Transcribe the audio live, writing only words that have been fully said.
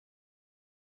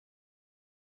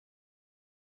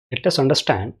Let us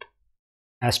understand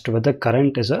as to whether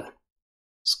current is a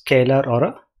scalar or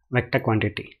a vector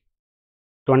quantity.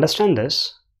 To understand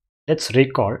this, let's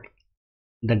recall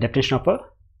the definition of a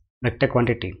vector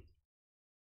quantity.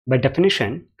 By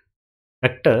definition,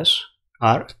 vectors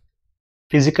are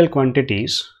physical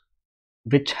quantities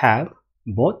which have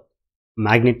both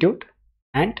magnitude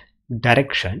and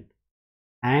direction,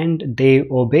 and they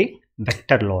obey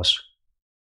vector laws.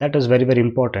 That is very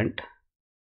important,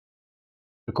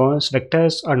 because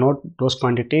vectors are not those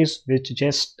quantities which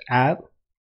just have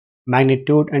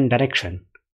magnitude and direction.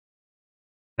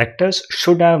 Vectors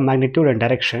should have magnitude and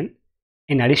direction.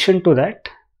 In addition to that,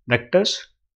 vectors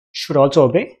should also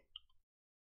obey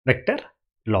vector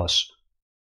laws.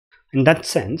 In that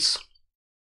sense,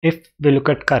 if we look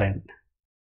at current,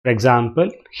 for example,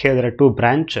 here there are two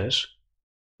branches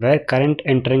where current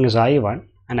entering is I1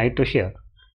 and I2 here.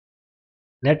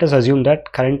 Let us assume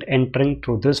that current entering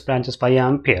through this branch is 5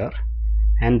 ampere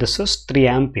and this is 3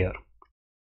 ampere.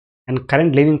 And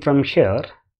current leaving from here,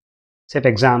 say for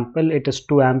example it is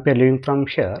 2 ampere leaving from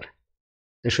here,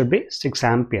 this should be 6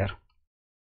 ampere.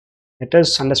 Let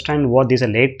us understand what these are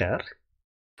later.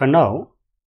 For now,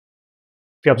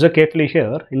 if you observe carefully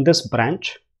here, in this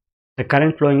branch the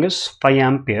current flowing is 5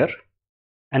 ampere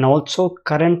and also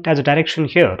current has a direction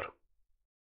here.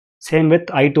 Same with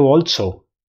I2 also.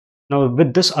 Now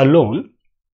with this alone,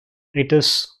 it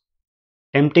is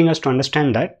tempting us to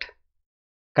understand that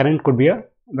current could be a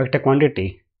vector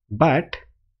quantity, but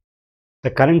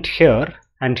the current here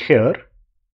and here,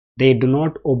 they do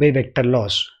not obey vector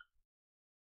laws.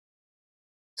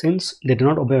 Since they do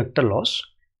not obey vector laws,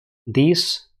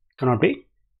 these cannot be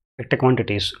vector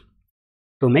quantities.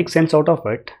 To make sense out of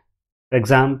it, for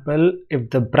example, if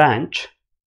the branch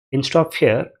instead of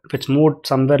here, if it's moved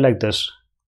somewhere like this,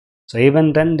 so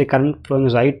even then the current flowing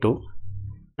is I2,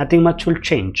 nothing much will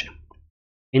change.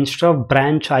 Instead of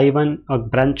branch I1 or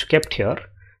branch kept here,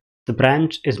 the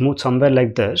branch is moved somewhere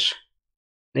like this,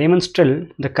 even still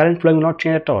the current flowing will not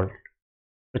change at all,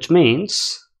 which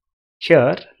means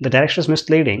here the direction is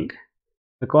misleading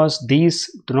because these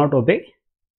do not obey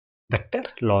vector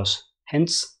laws.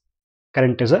 Hence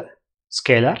current is a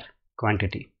scalar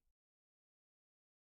quantity.